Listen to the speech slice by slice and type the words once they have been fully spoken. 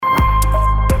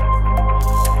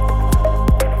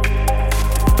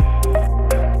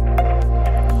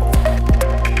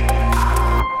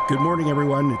morning,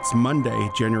 everyone. It's Monday,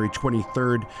 January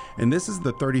 23rd, and this is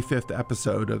the 35th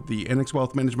episode of the Annex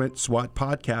Wealth Management SWAT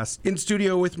podcast. In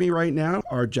studio with me right now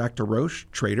are Jack DeRoche,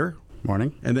 trader.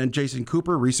 Morning. And then Jason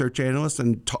Cooper, research analyst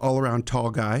and all-around tall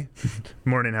guy.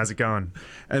 Morning. How's it going?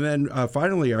 And then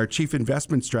finally, our chief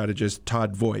investment strategist,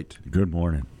 Todd Voit. Good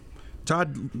morning.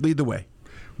 Todd, lead the way.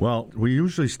 Well, we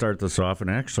usually start this off, and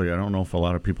actually, I don't know if a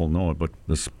lot of people know it, but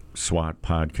this SWAT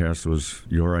podcast was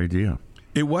your idea.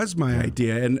 It was my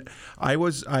idea, and I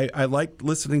like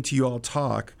listening to you all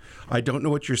talk. I don't know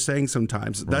what you're saying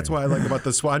sometimes. That's what I like about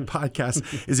the SWAT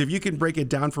podcast, is if you can break it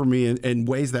down for me in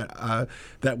ways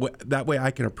that way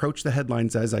I can approach the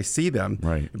headlines as I see them.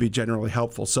 Right. It'd be generally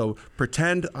helpful. So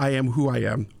pretend I am who I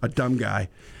am, a dumb guy.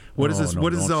 What does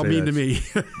this all mean to me?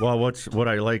 Well, what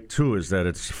I like, too, is that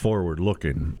it's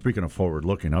forward-looking. Speaking of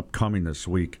forward-looking, upcoming this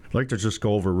week, I'd like to just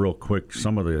go over real quick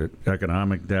some of the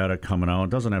economic data coming out. It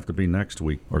doesn't have to be next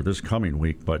week or this coming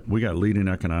week, but we got leading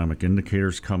economic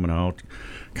indicators coming out.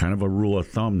 Kind of a rule of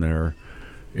thumb there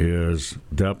is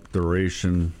depth,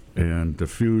 duration, and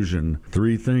diffusion.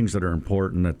 Three things that are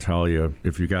important that tell you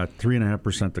if you got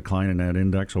 3.5% decline in that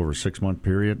index over a 6-month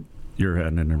period, you're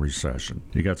heading into recession.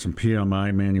 You got some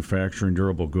PMI, manufacturing,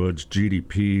 durable goods,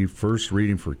 GDP, first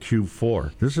reading for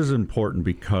Q4. This is important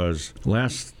because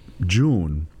last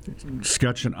June,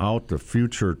 sketching out the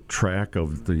future track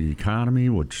of the economy,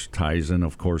 which ties in,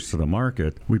 of course, to the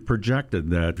market, we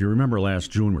projected that, if you remember last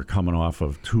June, we're coming off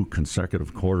of 2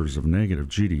 consecutive quarters of negative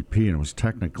GDP, and it was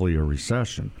technically a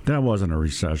recession. That wasn't a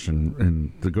recession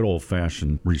in the good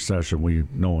old-fashioned recession we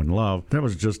know and love. That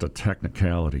was just a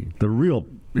technicality. The real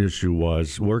issue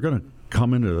was we're going to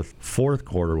come into the fourth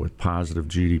quarter with positive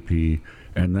GDP,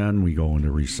 and then we go into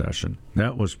recession.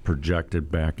 That was projected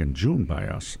back in June by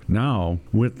us. Now,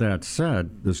 with that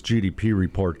said, this GDP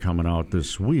report coming out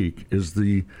this week is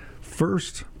the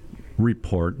first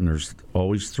report, and there's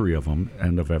always 3 of them,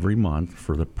 end of every month,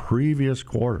 for the previous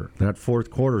quarter. That fourth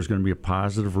quarter is going to be a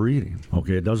positive reading.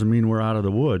 Okay, it doesn't mean we're out of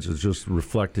the woods. It's just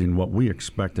reflecting what we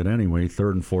expected anyway,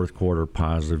 third and fourth quarter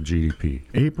positive GDP.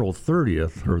 April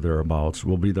 30th, or thereabouts,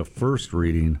 will be the first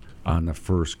reading on the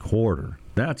first quarter.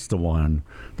 That's the one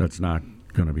that's not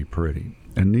going to be pretty.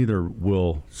 And neither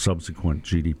will subsequent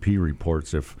GDP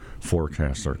reports if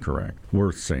forecasts are correct.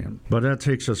 Worth saying. But that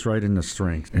takes us right into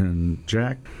strength. And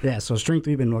Jack? Yeah, so strength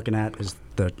we've been looking at is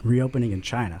the reopening in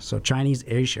China. So Chinese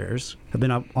A shares have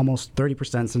been up almost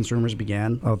 30% since rumors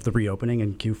began of the reopening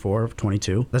in Q4 of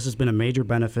 22. This has been a major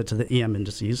benefit to the EM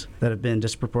indices that have been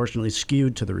disproportionately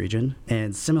skewed to the region.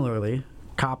 And similarly,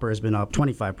 copper has been up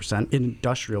 25%,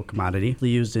 industrial commodity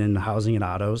used in housing and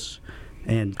autos.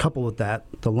 And coupled with that,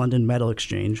 the London Metal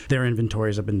Exchange, their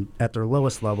inventories have been at their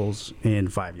lowest levels in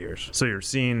 5 years. So you're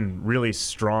seeing really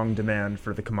strong demand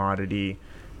for the commodity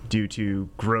due to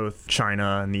growth,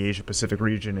 China and the Asia-Pacific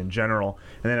region in general.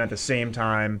 And then at the same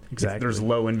time, there's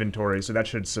low inventory, so that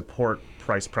should support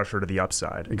price pressure to the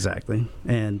upside. Exactly.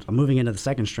 And moving into the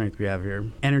second strength we have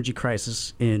here, energy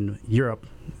crisis in Europe,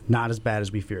 not as bad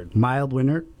as we feared. Mild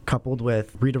winter coupled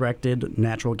with redirected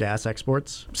natural gas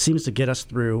exports seems to get us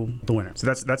through the winter. So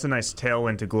that's a nice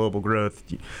tailwind to global growth.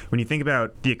 When you think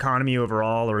about the economy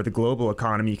overall or the global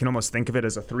economy, you can almost think of it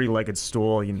as a 3-legged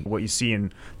stool. What you see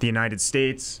in the United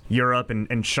States, Europe,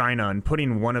 and China, and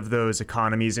putting one of those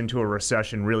economies into a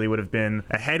recession really would have been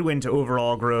a headwind to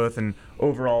overall growth and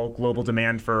overall global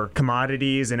demand for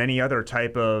commodities and any other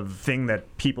type of thing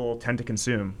that people tend to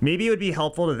consume. Maybe it would be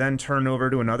helpful to then turn over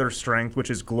to another strength, which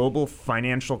is global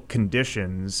financial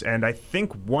conditions. And I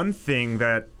think one thing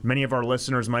that many of our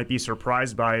listeners might be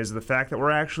surprised by is the fact that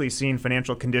we're actually seeing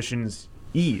financial conditions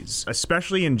ease,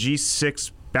 especially in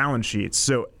G6 balance sheets.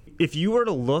 So if you were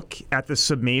to look at the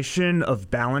summation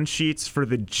of balance sheets for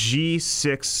the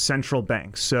G6 central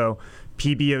banks, so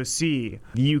PBOC,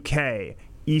 the UK,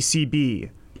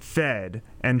 ECB, Fed,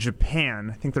 and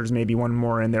Japan, I think there's maybe one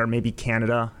more in there, maybe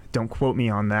Canada, don't quote me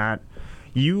on that.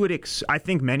 I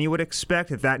think many would expect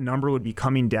that number would be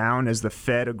coming down as the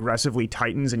Fed aggressively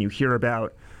tightens and you hear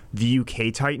about the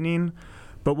UK tightening.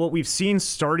 But what we've seen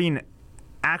starting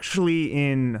actually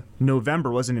in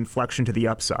November was an inflection to the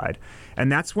upside.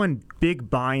 And that's when big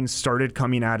buying started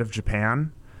coming out of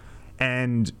Japan.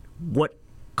 And what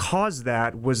caused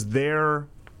that was their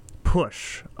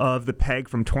push of the peg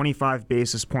from 25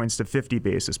 basis points to 50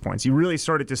 basis points. You really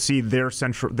started to see their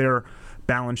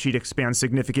balance sheet expand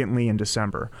significantly in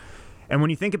December. And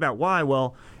when you think about why,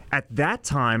 well, at that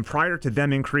time, prior to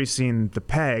them increasing the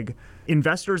peg,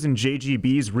 investors in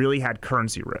JGBs really had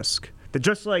currency risk. That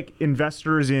just like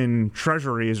investors in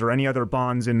treasuries or any other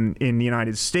bonds in the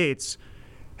United States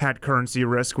had currency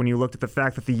risk when you looked at the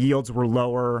fact that the yields were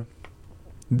lower,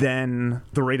 than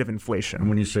the rate of inflation. And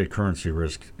when you say currency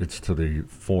risk, it's to the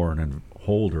foreign and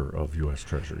holder of U.S.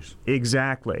 Treasuries.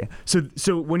 Exactly.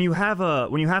 So when you have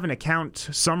an account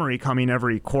summary coming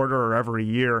every quarter or every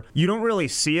year, you don't really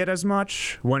see it as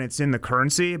much when it's in the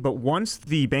currency. But once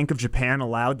the Bank of Japan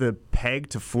allowed the peg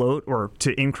to float or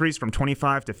to increase from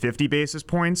 25 to 50 basis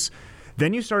points,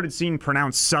 then you started seeing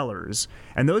pronounced sellers.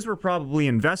 And those were probably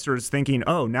investors thinking,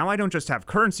 oh, now I don't just have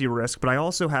currency risk, but I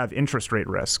also have interest rate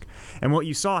risk. And what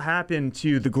you saw happen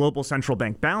to the global central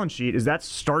bank balance sheet is that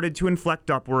started to inflect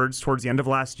upwards towards the end of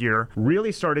last year,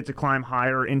 really started to climb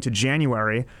higher into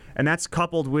January. And that's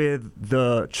coupled with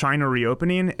the China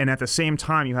reopening. And at the same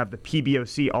time, you have the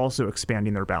PBOC also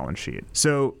expanding their balance sheet.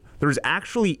 So there's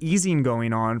actually easing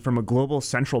going on from a global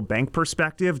central bank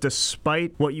perspective,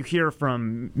 despite what you hear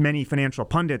from many financial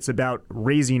pundits about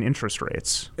raising interest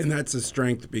rates. And that's a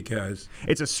strength because?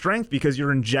 It's a strength because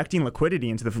you're injecting liquidity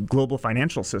into the global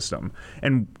financial system.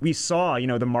 And we saw,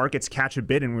 the markets catch a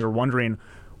bid, and we were wondering,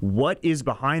 what is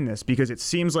behind this? Because it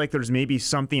seems like there's maybe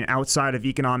something outside of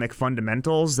economic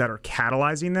fundamentals that are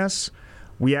catalyzing this.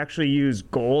 We actually use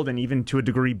gold and even to a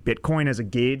degree Bitcoin as a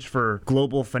gauge for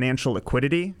global financial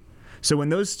liquidity. So when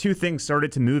those two things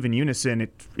started to move in unison,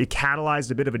 it catalyzed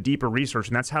a bit of a deeper research,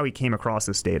 and that's how he came across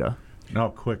this data. Now,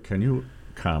 quick, can you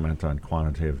comment on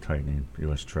quantitative tightening,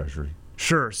 U.S. Treasury?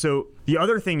 Sure. So the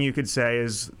other thing you could say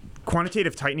is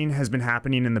quantitative tightening has been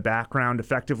happening in the background.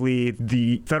 Effectively,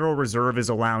 the Federal Reserve is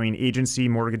allowing agency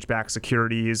mortgage-backed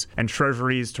securities and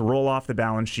treasuries to roll off the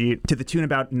balance sheet to the tune of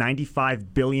about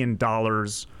 $95 billion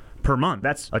per month.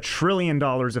 That's $1 trillion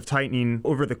of tightening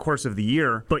over the course of the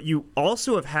year. But you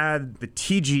also have had the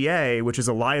TGA, which is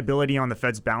a liability on the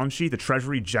Fed's balance sheet, the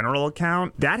Treasury General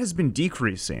Account, that has been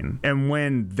decreasing. And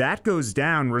when that goes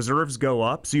down, reserves go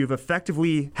up. So you've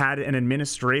effectively had an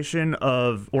administration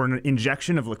of, or an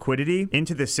injection of liquidity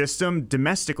into the system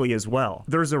domestically as well.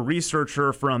 There's a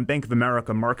researcher from Bank of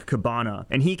America, Mark Cabana,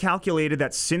 and he calculated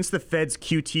that since the Fed's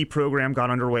QT program got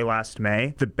underway last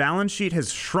May, the balance sheet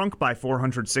has shrunk by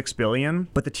 $406 billion,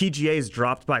 but the TGA has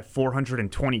dropped by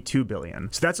 $422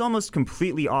 billion. So that's almost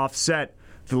completely offset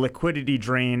the liquidity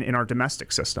drain in our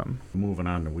domestic system. Moving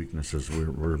on to weaknesses,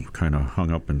 we're kind of hung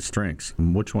up in strengths.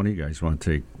 Which one of you guys want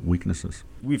to take weaknesses?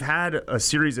 We've had a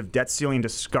series of debt ceiling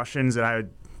discussions that I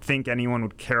would think anyone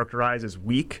would characterize as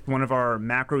weak. One of our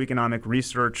macroeconomic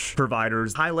research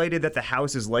providers highlighted that the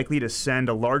House is likely to send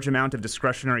a large amount of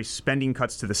discretionary spending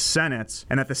cuts to the Senate,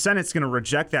 and that the Senate's going to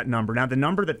reject that number. Now, the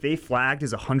number that they flagged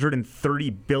is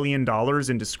 $130 billion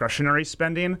in discretionary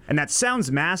spending, and that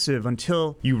sounds massive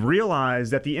until you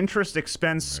realize that the interest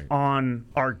expense on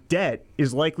our debt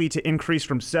is likely to increase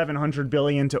from $700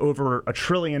 billion to over $1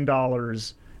 trillion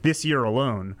this year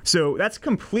alone. So that's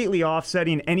completely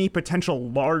offsetting any potential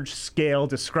large-scale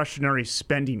discretionary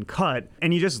spending cut.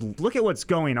 And you just look at what's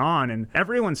going on, and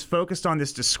everyone's focused on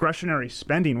this discretionary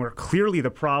spending where clearly the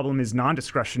problem is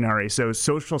non-discretionary. So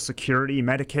Social Security,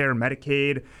 Medicare,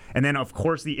 Medicaid, and then, of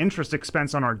course, the interest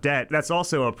expense on our debt. That's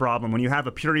also a problem. When you have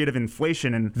a period of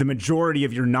inflation and the majority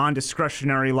of your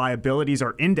non-discretionary liabilities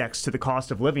are indexed to the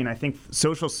cost of living, I think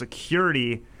Social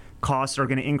Security costs are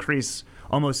going to increase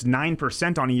almost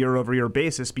 9% on a year-over-year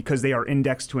basis because they are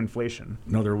indexed to inflation.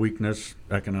 Another weakness,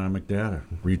 economic data.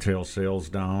 Retail sales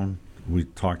down. We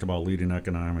talked about leading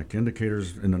economic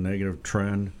indicators in a negative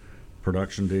trend.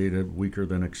 Production data weaker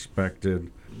than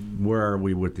expected. Where are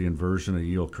we with the inversion of the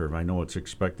yield curve? I know it's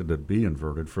expected to be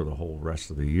inverted for the whole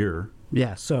rest of the year.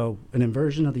 Yeah, so an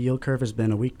inversion of the yield curve has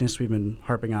been a weakness we've been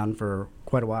harping on for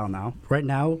quite a while now. Right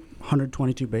now,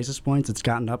 122 basis points. It's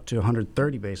gotten up to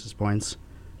 130 basis points.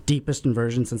 Deepest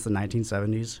inversion since the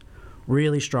 1970s.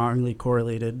 Really strongly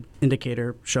correlated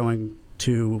indicator showing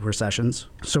 2 recessions.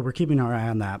 So we're keeping our eye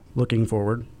on that looking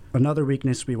forward. Another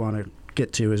weakness we want to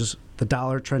get to is the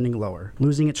dollar trending lower,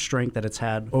 losing its strength that it's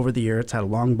had over the year. It's had a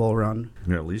long bull run.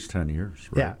 Yeah, at least 10 years,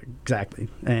 right? Yeah, exactly.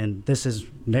 And this is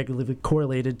negatively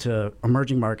correlated to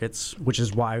emerging markets, which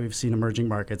is why we've seen emerging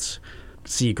markets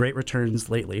see great returns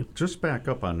lately. Just back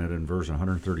up on that inversion.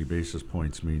 130 basis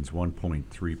points means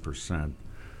 1.3%.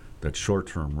 That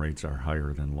short-term rates are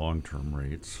higher than long-term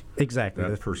rates. Exactly.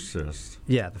 That persists.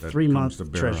 Yeah, the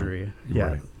 3-month Treasury. Yeah,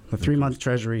 right. The 3-month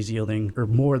Treasury is yielding or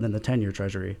more than the 10-year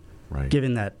Treasury. Right.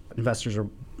 Given that investors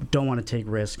don't want to take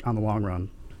risk on the long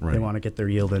run. Right. They want to get their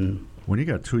yield in. When you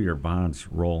got 2-year bonds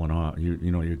rolling off,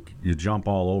 you jump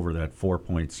all over that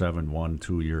 4.71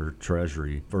 2-year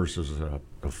Treasury versus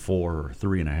a 4 or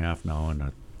 3.5 now in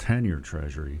a 10-year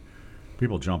Treasury.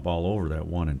 People jump all over that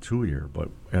 1 and 2 year, but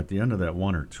at the end of that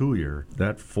 1 or 2 year,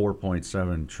 that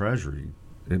 4.7 Treasury,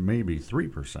 it may be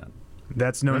 3%.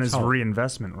 That's known as how-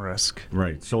 reinvestment risk.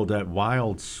 Right. So that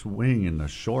wild swing in the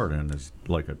short end is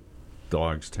like a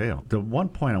dog's tail. The one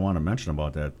point I want to mention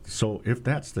about that, so if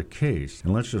that's the case,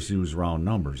 and let's just use round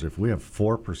numbers, if we have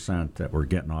 4% that we're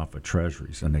getting off of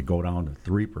treasuries and they go down to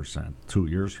 3% 2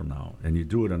 years from now, and you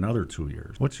do it another 2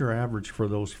 years, what's your average for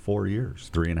those 4 years?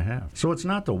 3.5. So it's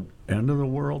not the end of the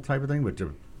world type of thing, but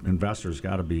investors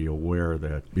got to be aware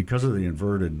that because of the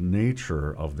inverted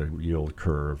nature of the yield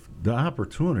curve, the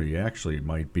opportunity actually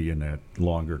might be in that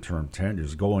longer term 10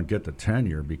 years. Go and get the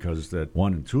 10-year because that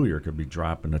 1 and 2 year could be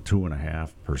dropping to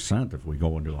 2.5% if we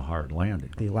go into a hard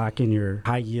landing. They lock in your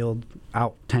high yield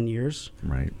out 10 years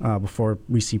Right. Before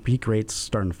we see peak rates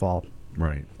starting to fall.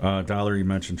 Right. Dollar, you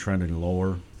mentioned trending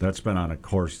lower. That's been on a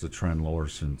course to trend lower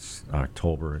since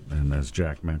October. And as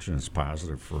Jack mentioned, it's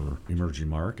positive for emerging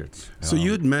markets. So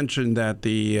you had mentioned that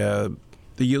the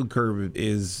yield curve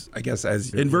is, I guess,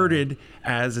 as inverted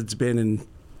as it's been in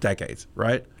decades,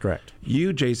 right? Correct.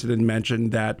 You, Jason, had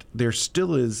mentioned that there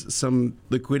still is some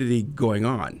liquidity going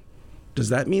on. Does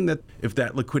that mean that if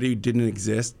that liquidity didn't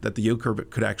exist, that the yield curve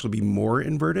could actually be more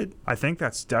inverted? I think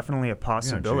that's definitely a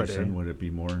possibility. Jason, would it be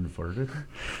more inverted?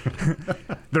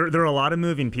 There are a lot of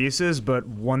moving pieces, but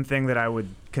one thing that I would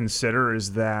consider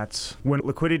is that when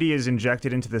liquidity is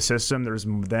injected into the system, there's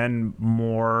then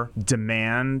more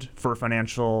demand for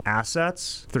financial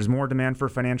assets. If there's more demand for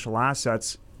financial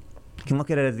assets, you can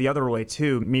look at it the other way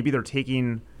too. Maybe they're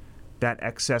taking that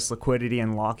excess liquidity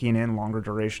and locking in longer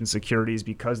duration securities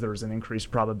because there's an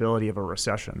increased probability of a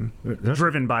recession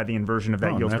driven by the inversion of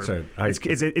that yield curve.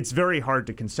 It's very hard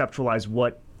to conceptualize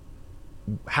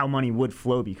how money would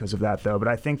flow because of that, though. But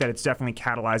I think that it's definitely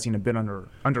catalyzing a bit under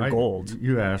gold.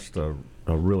 You asked a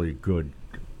really good,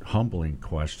 humbling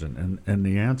question, and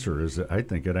the answer is that I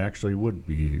think it actually would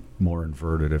be more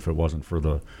inverted if it wasn't for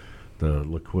the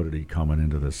liquidity coming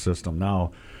into the system.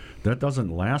 Now, that doesn't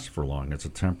last for long. It's a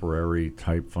temporary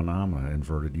type phenomena,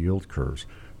 inverted yield curves.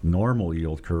 Normal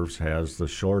yield curves has the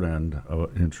short end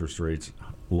of interest rates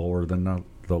lower than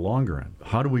the longer end.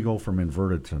 How do we go from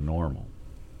inverted to normal?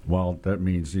 Well, that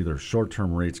means either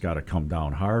short-term rates got to come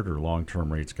down hard or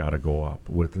long-term rates got to go up.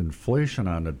 With inflation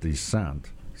on the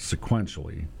descent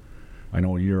sequentially, I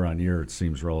know year on year it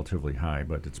seems relatively high,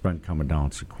 but it's been coming down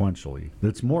sequentially.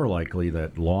 It's more likely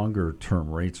that longer term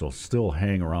rates will still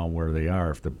hang around where they are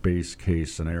if the base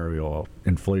case scenario of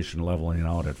inflation leveling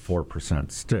out at 4%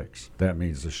 sticks. That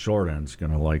means the short end's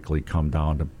going to likely come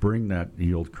down to bring that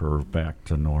yield curve back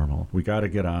to normal. We got to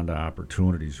get on to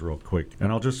opportunities real quick. And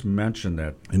I'll just mention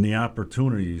that in the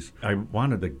opportunities, I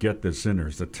wanted to get this in there,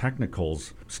 as the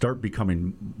technicals start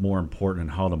becoming more important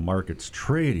in how the market's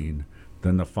trading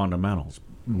than the fundamentals.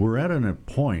 We're at a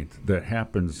point that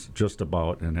happens just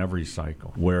about in every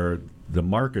cycle where the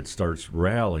market starts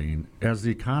rallying as the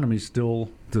economy's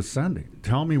still descending.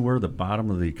 Tell me where the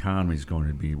bottom of the economy is going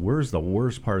to be. Where's the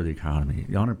worst part of the economy?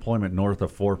 The unemployment north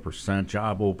of 4%,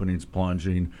 job openings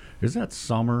plunging. Is that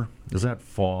summer? Is that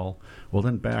fall? Well,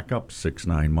 then back up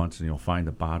 6-9 months and you'll find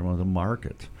the bottom of the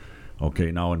market. Okay,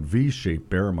 now in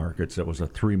V-shaped bear markets, it was a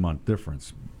 3-month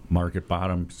difference. Market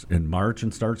bottoms in March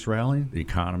and starts rallying. The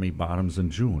economy bottoms in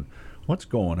June. What's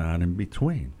going on in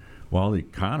between? Well, the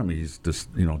economy's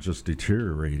just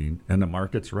deteriorating and the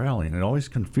market's rallying. It always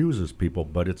confuses people,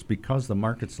 but it's because the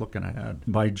market's looking ahead.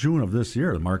 By June of this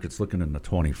year, the market's looking into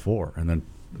 24, and then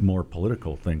more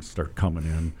political things start coming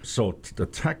in. So the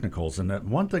technicals, and that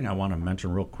one thing I want to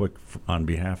mention real quick on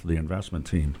behalf of the investment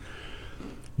team.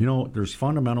 There's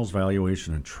fundamentals,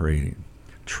 valuation, and trading.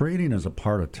 Trading is a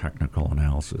part of technical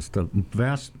analysis. The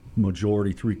vast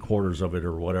majority, 3/4 of it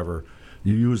or whatever,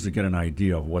 you use to get an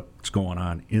idea of what's going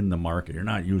on in the market. You're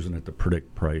not using it to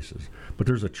predict prices. But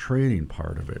there's a trading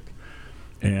part of it.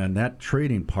 And that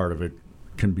trading part of it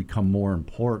can become more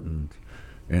important.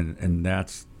 And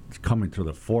that's coming to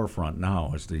the forefront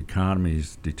now as the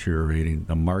economy's deteriorating,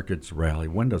 the markets rally.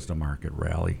 When does the market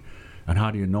rally? And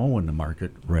how do you know when the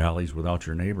market rallies without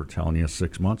your neighbor telling you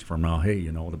 6 months from now, hey,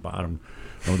 the bottom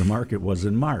of the market was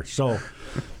in March? So,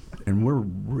 and we're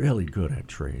really good at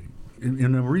trading.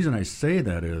 And the reason I say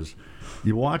that is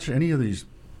you watch any of these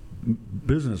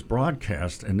business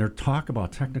broadcasts and they're talk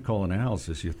about technical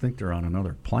analysis, you think they're on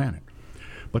another planet.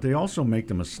 But they also make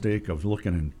the mistake of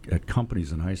looking at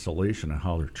companies in isolation and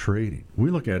how they're trading.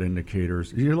 We look at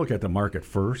indicators. You look at the market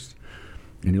first,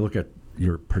 and you look at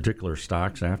your particular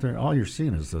stocks after. All you're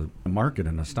seeing is the market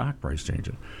and the stock price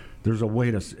changing. There's a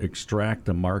way to extract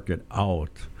the market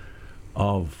out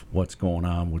of what's going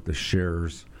on with the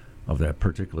shares of that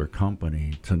particular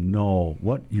company to know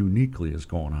what uniquely is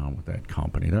going on with that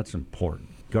company. That's important.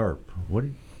 GARP,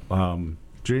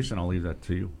 Jason, I'll leave that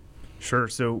to you. Sure.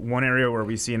 So one area where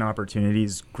we see an opportunity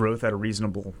is growth at a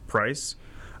reasonable price.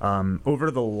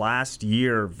 Over the last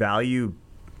year, value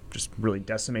just really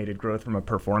decimated growth from a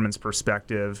performance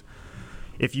perspective.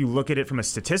 If you look at it from a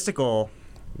statistical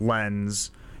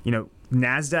lens,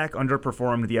 NASDAQ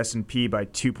underperformed the S&P by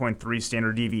 2.3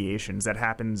 standard deviations. That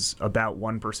happens about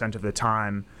 1% of the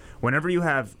time. Whenever you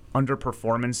have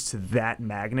underperformance to that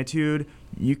magnitude,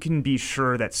 you can be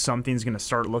sure that something's going to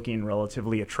start looking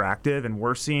relatively attractive. And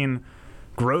we're seeing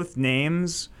growth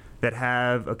names that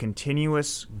have a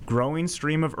continuous growing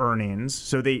stream of earnings.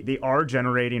 So they are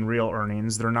generating real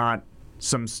earnings. They're not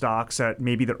some stocks that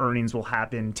maybe the earnings will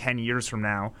happen 10 years from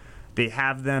now. They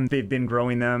have them. They've been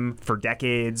growing them for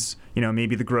decades.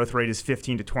 Maybe the growth rate is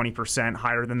 15 to 20%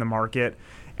 higher than the market.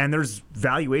 And there's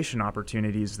valuation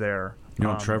opportunities there.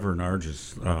 Trevor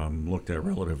Nargis looked at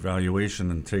relative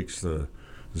valuation and takes the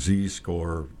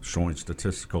Z-score showing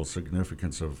statistical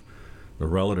significance of the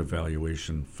relative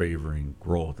valuation favoring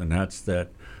growth. And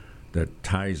that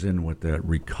ties in with that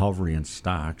recovery in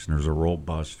stocks. And there's a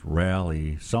robust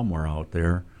rally somewhere out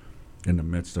there in the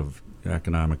midst of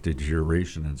economic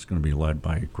deterioration, and it's going to be led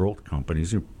by growth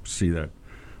companies.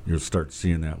 You'll start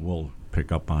seeing that. We'll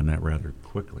pick up on that rather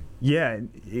quickly. Yeah,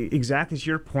 exactly to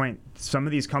your point. Some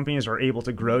of these companies are able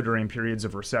to grow during periods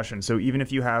of recession. So even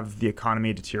if you have the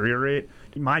economy deteriorate,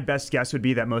 my best guess would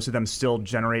be that most of them still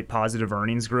generate positive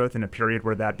earnings growth in a period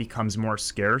where that becomes more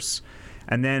scarce.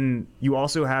 And then you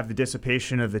also have the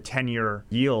dissipation of the 10-year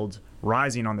yield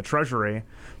rising on the Treasury.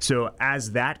 So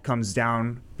as that comes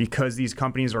down, because these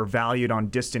companies are valued on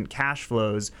distant cash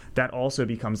flows, that also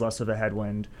becomes less of a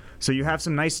headwind. So you have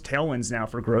some nice tailwinds now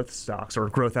for growth stocks, or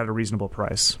growth at a reasonable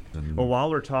price. Well, while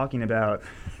we're talking about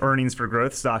earnings for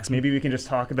growth stocks, maybe we can just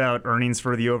talk about earnings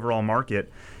for the overall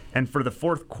market. And for the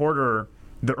fourth quarter,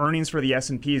 the earnings for the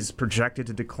S&P is projected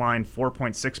to decline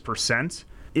 4.6%.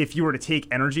 If you were to take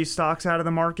energy stocks out of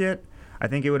the market, I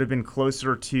think it would have been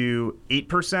closer to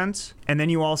 8%. And then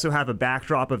you also have a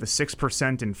backdrop of a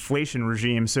 6% inflation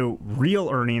regime. So real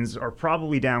earnings are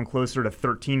probably down closer to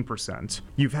 13%.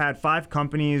 You've had 5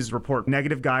 companies report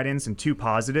negative guidance and 2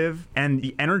 positive. And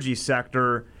the energy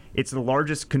sector, it's the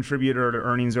largest contributor to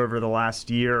earnings over the last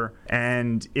year.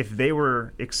 And if they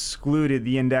were excluded,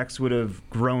 the index would have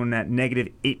grown at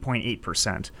negative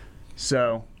 8.8%.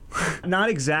 So not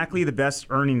exactly the best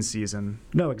earnings season.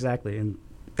 No, exactly. And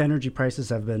energy prices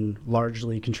have been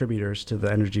largely contributors to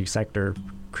the energy sector,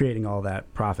 creating all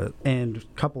that profit. And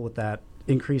coupled with that,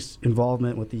 increased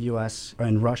involvement with the U.S.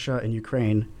 and Russia and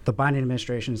Ukraine, the Biden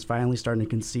administration is finally starting to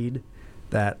concede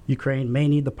that Ukraine may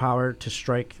need the power to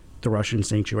strike the Russian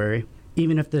sanctuary.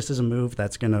 Even if this is a move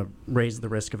that's going to raise the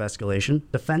risk of escalation,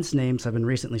 defense names have been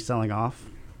recently selling off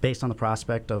based on the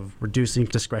prospect of reducing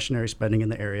discretionary spending in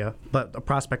the area. But a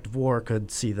prospect of war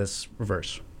could see this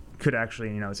reverse. Could actually,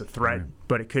 it's a threat,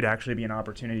 but it could actually be an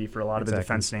opportunity for a lot of the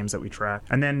defense names that we track.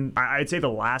 And then I'd say the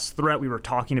last threat, we were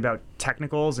talking about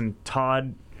technicals, and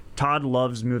Todd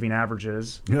loves moving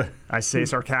averages. I say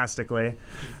sarcastically.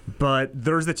 But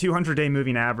there's the 200-day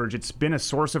moving average. It's been a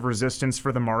source of resistance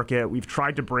for the market. We've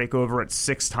tried to break over it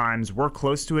 6 times. We're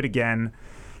close to it again.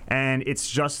 And it's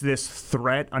just this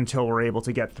threat until we're able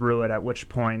to get through it, at which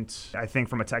point, I think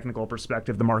from a technical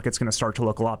perspective, the market's going to start to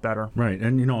look a lot better. Right.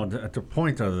 And, the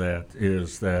point of that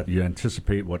is that you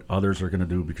anticipate what others are going to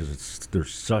do because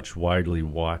there's such widely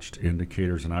watched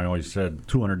indicators. And I always said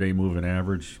 200-day moving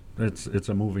average, it's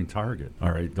a moving target.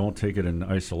 All right. Don't take it in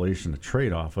isolation to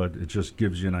trade off of it. It just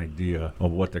gives you an idea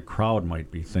of what the crowd might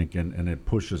be thinking, and it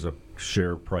pushes a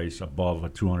share price above a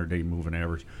 200-day moving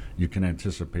average. You can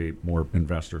anticipate more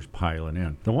investors piling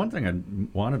in. The one thing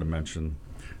I wanted to mention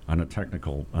on the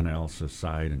technical analysis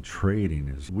side and trading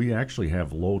is we actually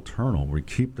have low turnover. We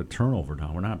keep the turnover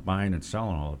down. We're not buying and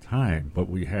selling all the time, but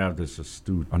we have this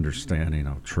astute understanding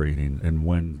of trading and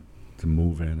when to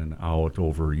move in and out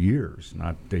over years,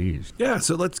 not days. Yeah,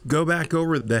 so let's go back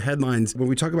over the headlines. When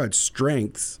we talk about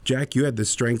strengths, Jack, you had the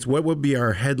strengths. What would be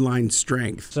our headline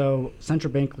strength? So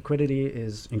central bank liquidity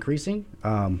is increasing,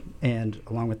 and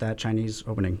along with that, Chinese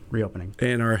reopening.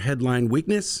 And our headline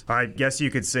weakness? I guess you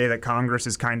could say that Congress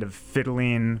is kind of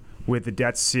fiddling with the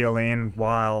debt ceiling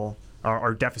while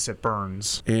our deficit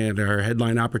burns. And our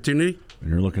headline opportunity? And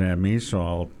you're looking at me, so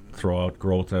I'll throw out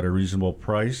growth at a reasonable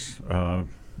price.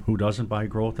 Who doesn't buy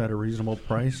growth at a reasonable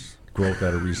price? Growth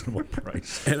at a reasonable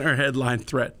price. And our headline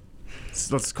threat?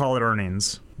 Let's call it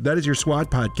earnings. That is your SWOT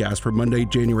podcast for Monday,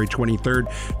 January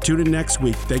 23rd. Tune in next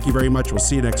week. Thank you very much. We'll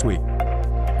see you next week.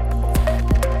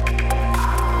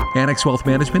 Annex Wealth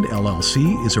Management,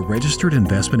 LLC is a registered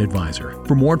investment advisor.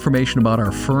 For more information about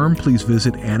our firm, please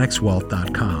visit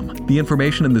annexwealth.com. The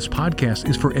information in this podcast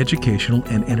is for educational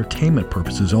and entertainment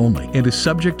purposes only and is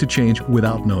subject to change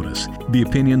without notice. The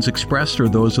opinions expressed are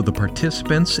those of the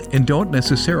participants and don't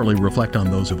necessarily reflect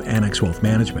on those of Annex Wealth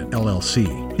Management,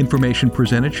 LLC. Information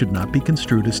presented should not be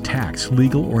construed as tax,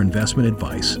 legal, or investment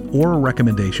advice, or a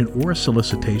recommendation or a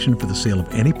solicitation for the sale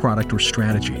of any product or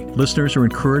strategy. Listeners are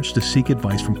encouraged to seek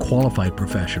advice from qualified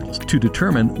professionals to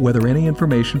determine whether any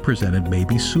information presented may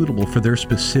be suitable for their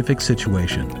specific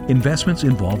situation. Investments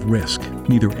involve risk.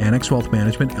 Neither Annex Wealth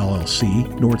Management, LLC,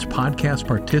 nor its podcast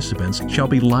participants shall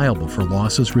be liable for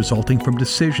losses resulting from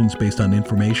decisions based on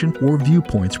information or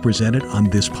viewpoints presented on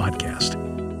this podcast.